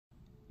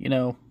You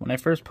know, when I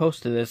first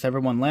posted this,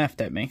 everyone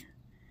laughed at me.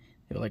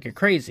 They were like, you're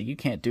crazy, you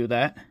can't do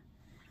that.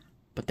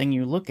 But then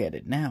you look at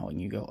it now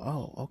and you go,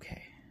 oh,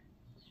 okay.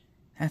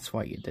 That's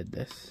why you did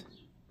this.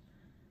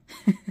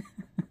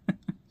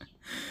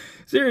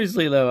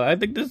 Seriously, though, I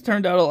think this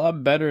turned out a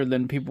lot better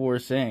than people were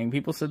saying.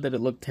 People said that it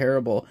looked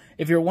terrible.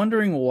 If you're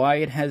wondering why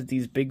it has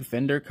these big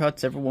fender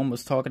cuts, everyone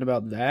was talking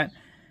about that.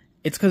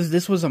 It's because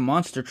this was a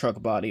monster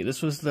truck body.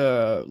 This was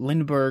the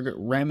Lindberg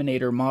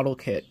Raminator model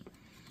kit.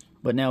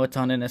 But now it's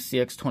on an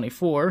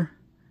SCX-24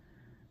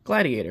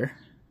 Gladiator.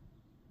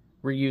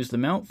 Reused the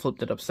mount,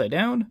 flipped it upside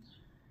down.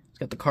 It's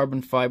got the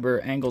carbon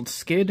fiber angled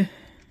skid.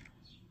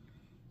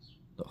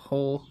 The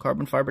whole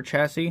carbon fiber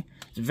chassis.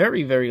 It's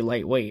very, very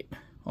lightweight,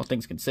 all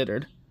things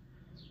considered.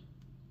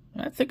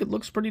 I think it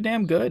looks pretty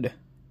damn good.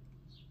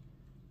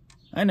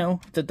 I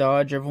know, it's a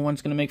Dodge.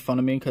 Everyone's going to make fun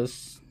of me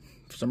because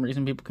for some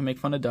reason people can make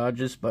fun of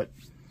Dodges, but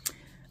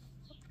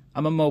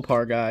I'm a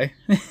Mopar guy,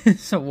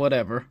 so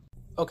whatever.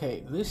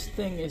 Okay, this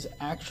thing is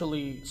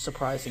actually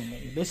surprising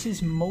me. This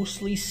is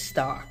mostly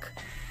stock.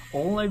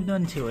 All I've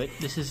done to it,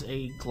 this is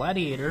a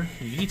Gladiator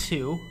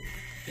V2.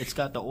 It's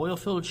got the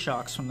oil-filled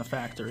shocks from the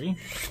factory.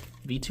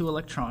 V2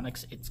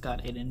 electronics. It's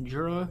got an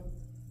Endura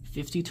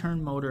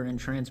 50-turn motor and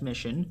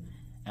transmission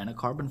and a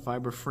carbon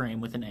fiber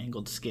frame with an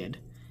angled skid.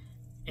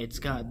 It's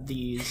got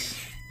these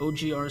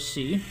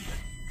OGRC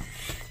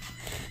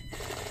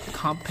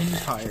comp pin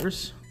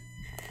tires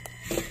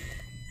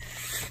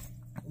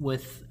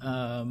with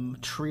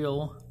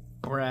Treel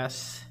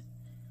brass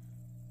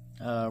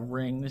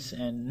rings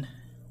and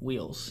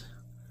wheels.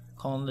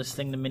 Calling this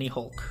thing the Mini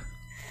Hulk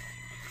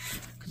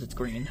because it's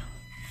green.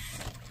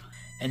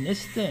 And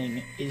this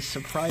thing is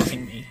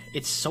surprising me.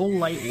 It's so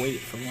lightweight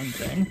for one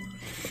thing.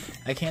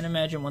 I can't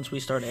imagine once we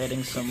start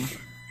adding some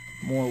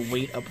more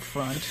weight up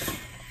front.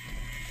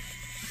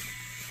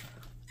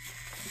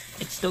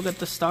 It's still got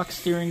the stock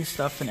steering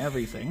stuff and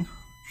everything.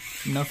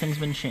 Nothing's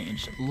been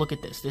changed. Look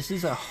at this. This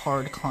is a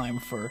hard climb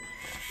for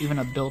even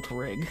a built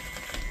rig.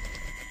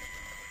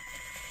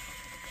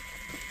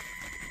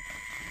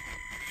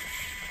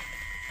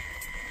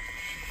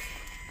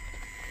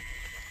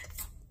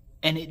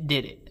 And it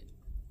did it.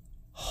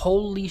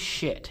 Holy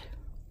shit.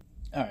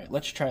 Alright,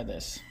 let's try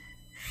this.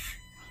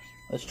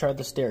 Let's try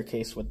the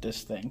staircase with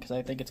this thing, because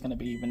I think it's going to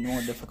be even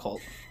more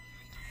difficult.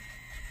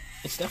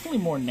 It's definitely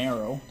more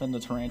narrow than the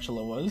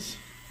Tarantula was.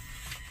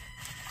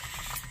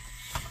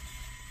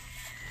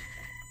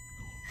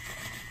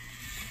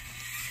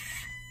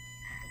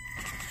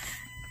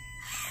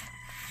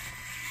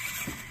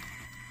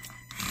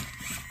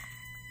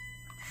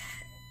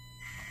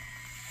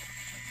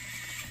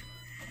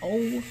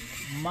 Oh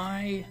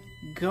my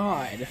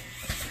god.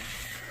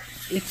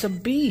 It's a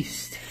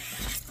beast.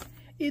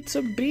 It's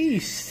a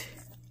beast.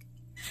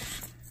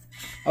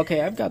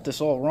 Okay, I've got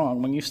this all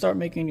wrong. When you start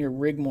making your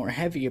rig more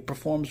heavy, it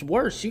performs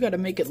worse. You gotta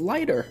make it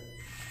lighter.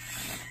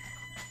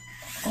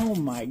 Oh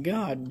my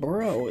god,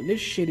 bro.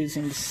 This shit is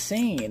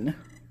insane.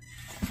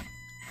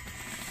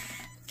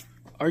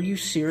 Are you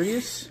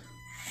serious?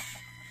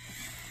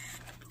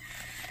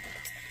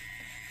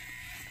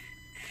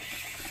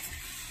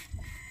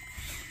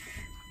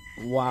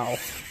 Wow.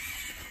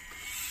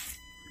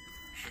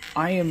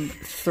 I am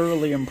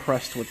thoroughly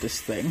impressed with this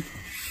thing.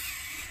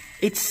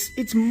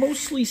 It's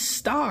mostly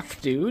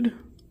stock, dude.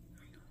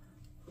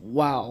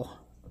 Wow.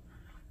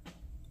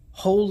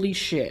 Holy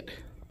shit.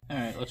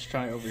 Alright, let's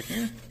try over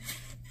here.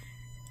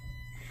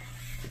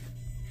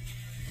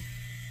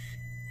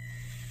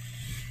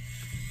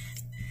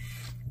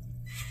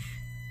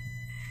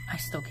 I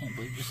still can't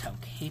believe just how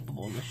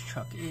capable this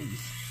truck is.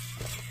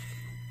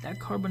 That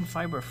carbon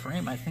fiber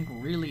frame, I think,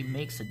 really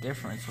makes a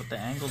difference with the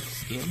angled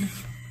skid.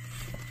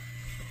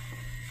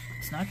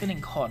 It's not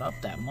getting caught up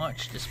that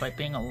much, despite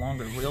being a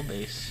longer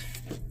wheelbase.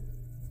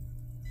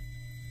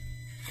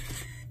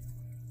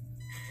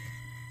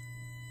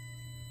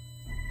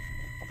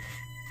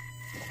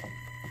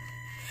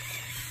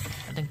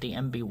 I think the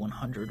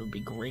MB100 would be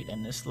great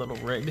in this little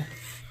rig.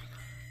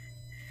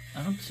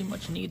 I don't see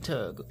much need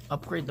to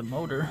upgrade the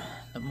motor.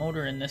 The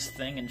motor in this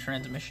thing and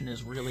transmission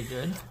is really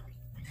good.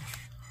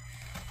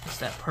 It's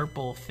that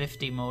purple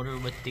 50 motor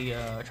with the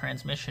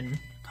transmission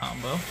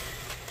combo.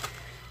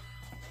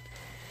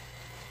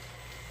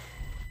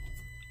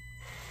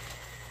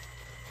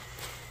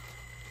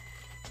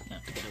 You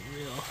have to get a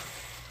real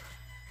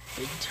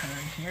big turn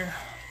here.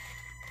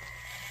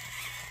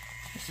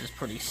 This is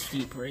pretty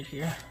steep right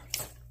here.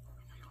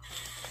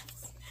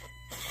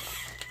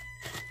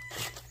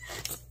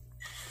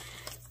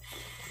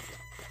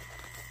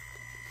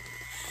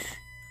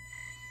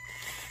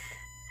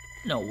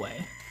 No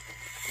way.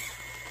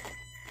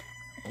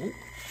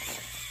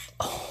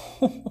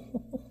 Oh.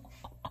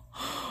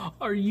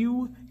 Are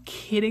you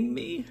kidding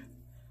me?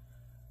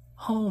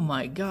 Oh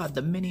my god,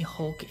 the Mini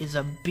Hulk is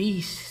a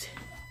beast.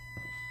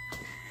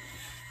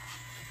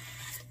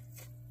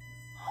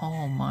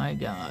 Oh my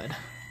god.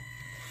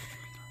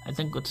 I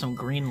think with some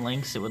green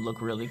links it would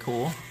look really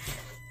cool.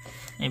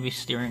 Maybe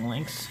steering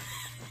links.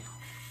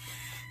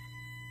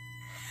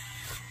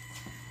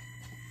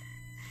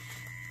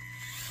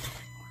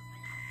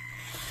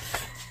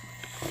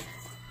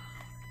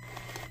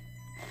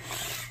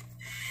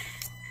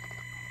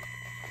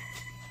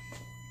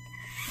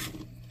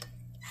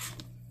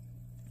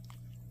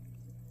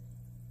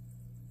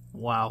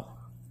 Wow.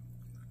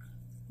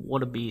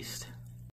 What a beast.